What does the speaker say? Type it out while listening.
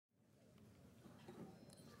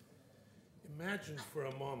Imagine for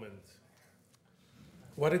a moment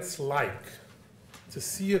what it's like to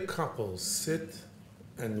see a couple sit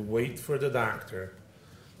and wait for the doctor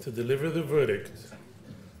to deliver the verdict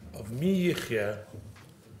of mi yichya,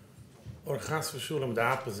 or chas v'shulam, the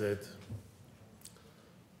opposite,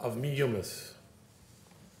 of mi yumas.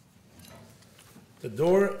 The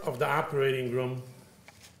door of the operating room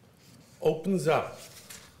opens up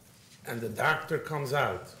and the doctor comes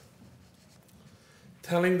out,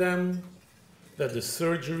 telling them that the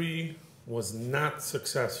surgery was not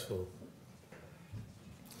successful.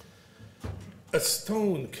 A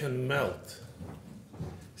stone can melt,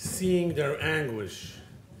 seeing their anguish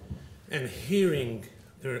and hearing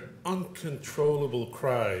their uncontrollable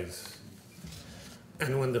cries.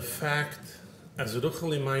 And when the fact, as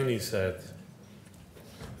Ruchel Imaini said,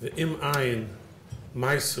 the im ayin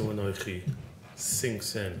maisu enoichi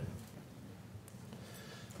sinks in.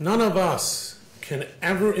 None of us can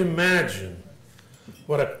ever imagine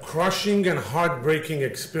what a crushing and heartbreaking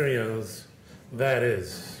experience that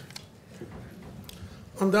is.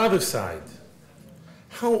 On the other side,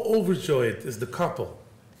 how overjoyed is the couple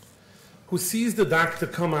who sees the doctor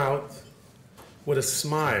come out with a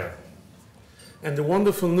smile and the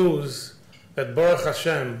wonderful news that Baruch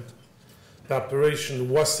Hashem, the operation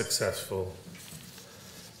was successful.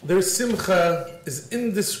 Their simcha is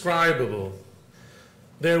indescribable.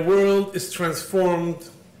 Their world is transformed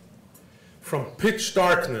from pitch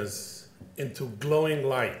darkness into glowing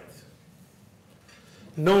light,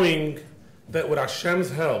 knowing that with Hashem's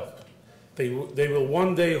help, they will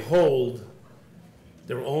one day hold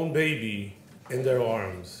their own baby in their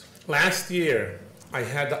arms. Last year, I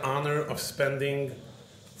had the honor of spending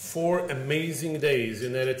 4 amazing days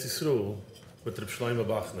in Eretz Yisrael with Reb Shlomo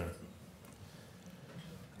Bachner.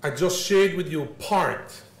 I just shared with you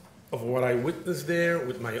part of what I witnessed there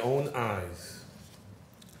with my own eyes.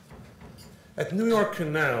 At New York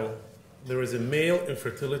Canal, there is a male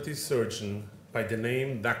infertility surgeon by the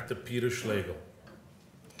name Dr. Peter Schlegel.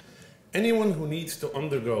 Anyone who needs to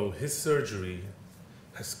undergo his surgery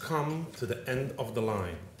has come to the end of the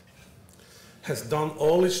line, has done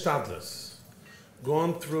all his shtadlus,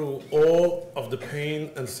 gone through all of the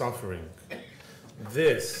pain and suffering.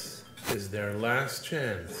 This is their last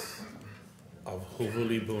chance of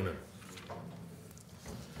huvuli bunim.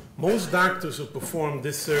 Most doctors who perform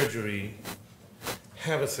this surgery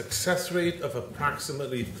have a success rate of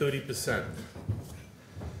approximately 30%.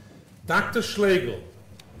 Dr. Schlegel,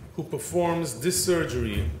 who performs this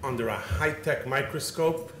surgery under a high-tech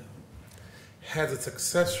microscope, has a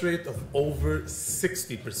success rate of over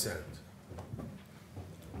 60%.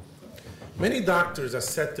 Many doctors are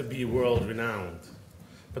said to be world-renowned,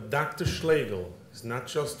 but Dr. Schlegel is not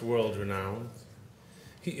just world-renowned,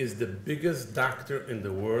 he is the biggest doctor in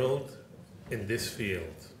the world in this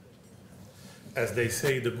field. As they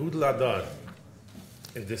say, the gudel hadar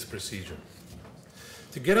in this procedure.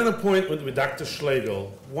 To get an appointment with Dr.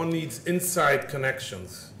 Schlegel, one needs inside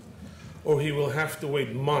connections, or he will have to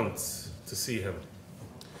wait months to see him.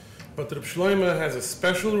 But Reb Shlomo has a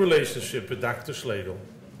special relationship with Dr. Schlegel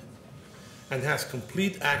and has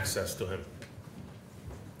complete access to him.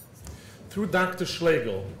 Through Dr.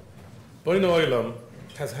 Schlegel, Bonei Olam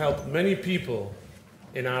has helped many people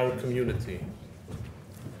in our community.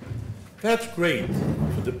 That's great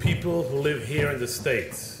for the people who live here in the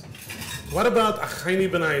States. What about Achayni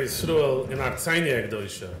B'nai Yisrael in Artzayni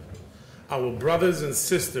Akdosha, our brothers and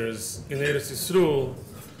sisters in Eretz Yisrael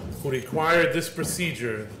who require this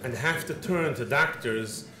procedure and have to turn to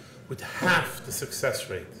doctors with half the success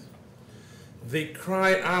rate? They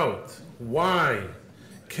cry out, why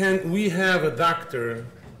can't we have a doctor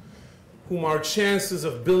whom our chances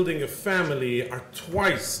of building a family are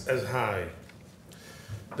twice as high?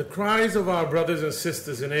 The cries of our brothers and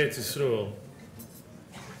sisters in Eretz Yisrael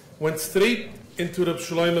went straight into Reb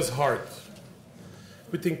Shlomo's heart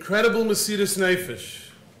with incredible mesiras nefesh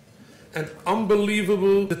and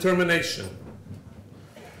unbelievable determination.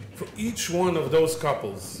 For each one of those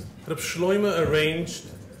couples, Reb Shlomo arranged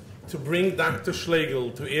to bring Dr.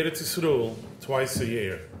 Schlegel to Eretz Yisrael twice a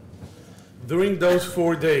year. During those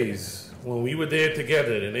 4 days, when we were there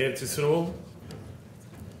together in Eretz Yisrael,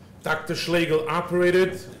 Dr. Schlegel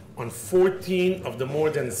operated on 14 of the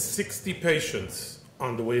more than 60 patients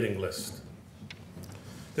on the waiting list.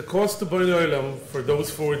 The cost to Bonei Olam for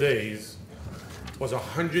those 4 days was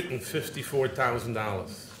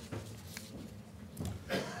 $154,000.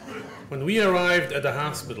 When we arrived at the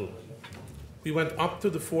hospital, we went up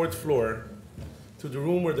to the 4th floor to the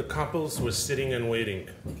room where the couples were sitting and waiting.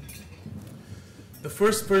 The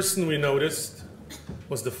first person we noticed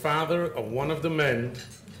was the father of one of the men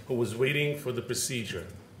who was waiting for the procedure.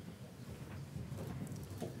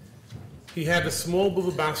 he had a small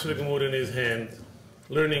Bava Basra Gemara in his hand,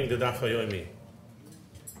 learning the Daf HaYomi.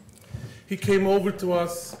 He came over to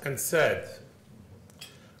us and said,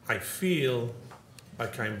 I feel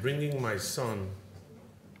like I'm bringing my son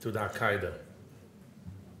to the Al-Qaeda.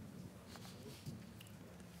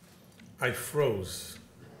 I froze.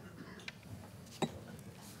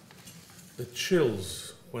 The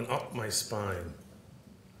chills went up my spine.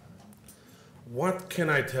 What can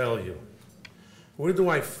I tell you? Where do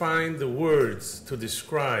I find the words to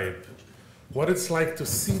describe what it's like to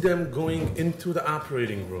see them going into the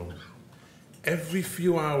operating room? Every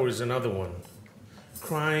few hours, another one,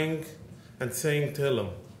 crying and saying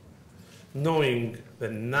Tehillim, knowing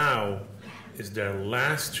that now is their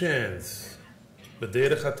last chance,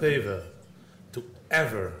 b'derech hateva, to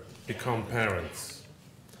ever become parents.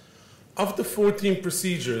 Of the 14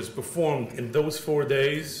 procedures performed in those 4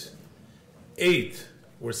 days, 8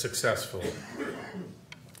 were successful.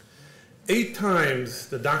 8 times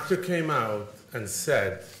the doctor came out and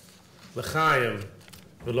said, L'chaim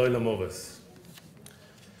v'lo lamovas.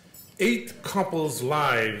 8 couples'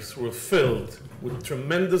 lives were filled with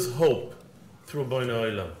tremendous hope through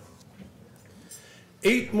Bonei Olam.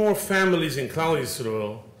 8 more families in Klal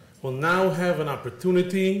Yisrael will now have an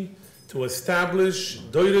opportunity to establish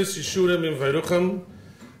Doiros Yeshurim in Vayruchim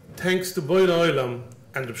thanks to Bonei Olam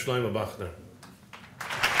and Reb Shlomo Bachner.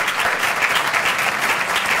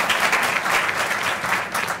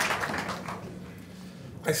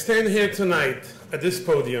 I stand here tonight at this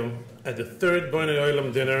podium at the 3rd Bonei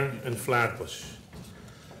Olam Dinner in Flatbush.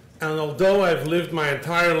 And although I've lived my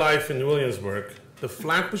entire life in Williamsburg, the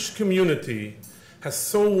Flatbush community has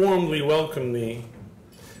so warmly welcomed me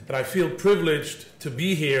that I feel privileged to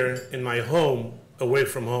be here in my home, away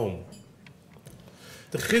from home.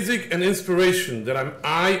 The chizik and inspiration that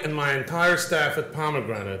I and my entire staff at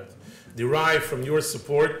Pomegranate derive from your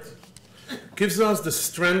support gives us the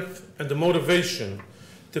strength and the motivation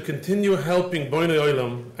to continue helping Bonei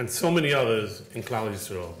Olam and so many others in Klal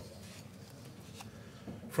Yisrael.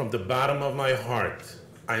 From the bottom of my heart,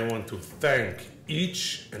 I want to thank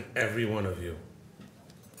each and every one of you.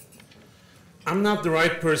 I'm not the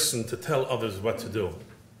right person to tell others what to do,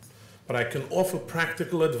 but I can offer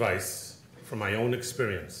practical advice from my own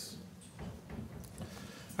experience.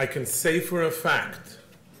 I can say for a fact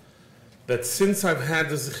that since I've had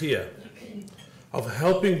the zechiyah of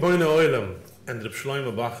helping Bonei Olam and Reb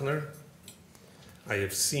Shlomo Bachner, I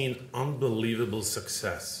have seen unbelievable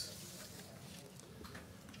success.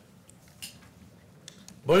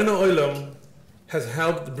 Bonei Olam has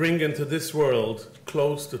helped bring into this world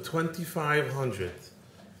close to 2,500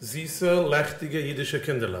 Zisa lechtige Yiddische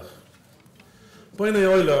Kinderlach. Bonei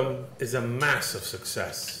Olam is a massive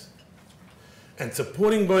success, and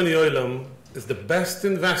supporting Bonei Olam is the best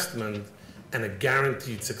investment and a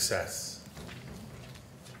guaranteed success.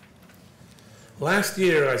 Last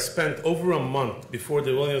year, I spent over a month before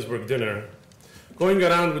the Williamsburg dinner going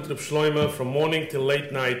around with Reb Shlomo from morning till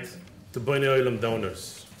late night to Bonei Olam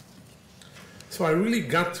donors. So I really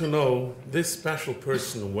got to know this special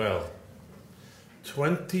person well.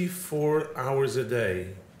 24 hours a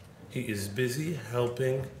day, he is busy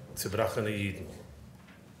helping Tzibrachan Yidden.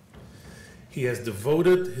 He has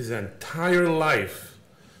devoted his entire life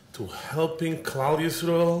to helping Klal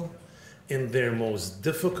Yisrael in their most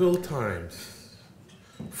difficult times.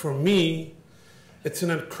 For me, it's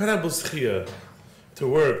an incredible zechiyah to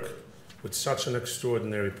work with such an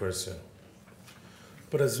extraordinary person.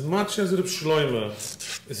 But as much as Reb Shlomo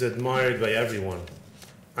is admired by everyone,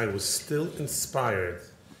 I was still inspired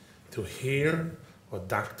to hear what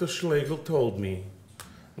Dr. Schlegel told me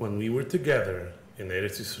when we were together in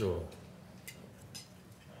Eretz Yisrael.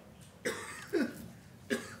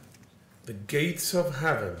 The gates of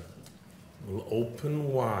heaven will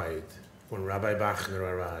open wide when Rabbi Bachner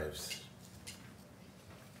arrives.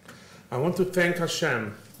 I want to thank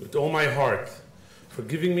Hashem with all my heart for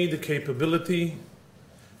giving me the capability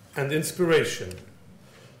and inspiration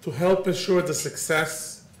to help ensure the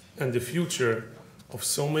success and the future of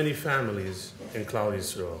so many families in Klal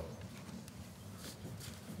Yisrael.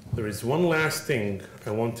 There is one last thing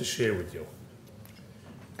I want to share with you.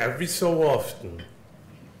 Every so often,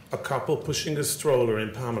 a couple pushing a stroller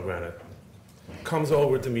in Pomegranate comes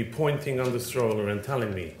over to me pointing on the stroller and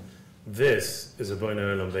telling me, this is a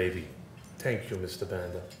Bonei Olam baby. Thank you, Mr.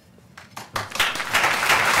 Banda.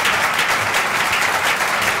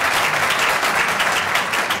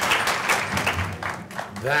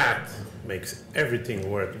 That makes everything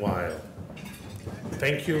worthwhile.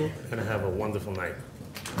 Thank you and have a wonderful night.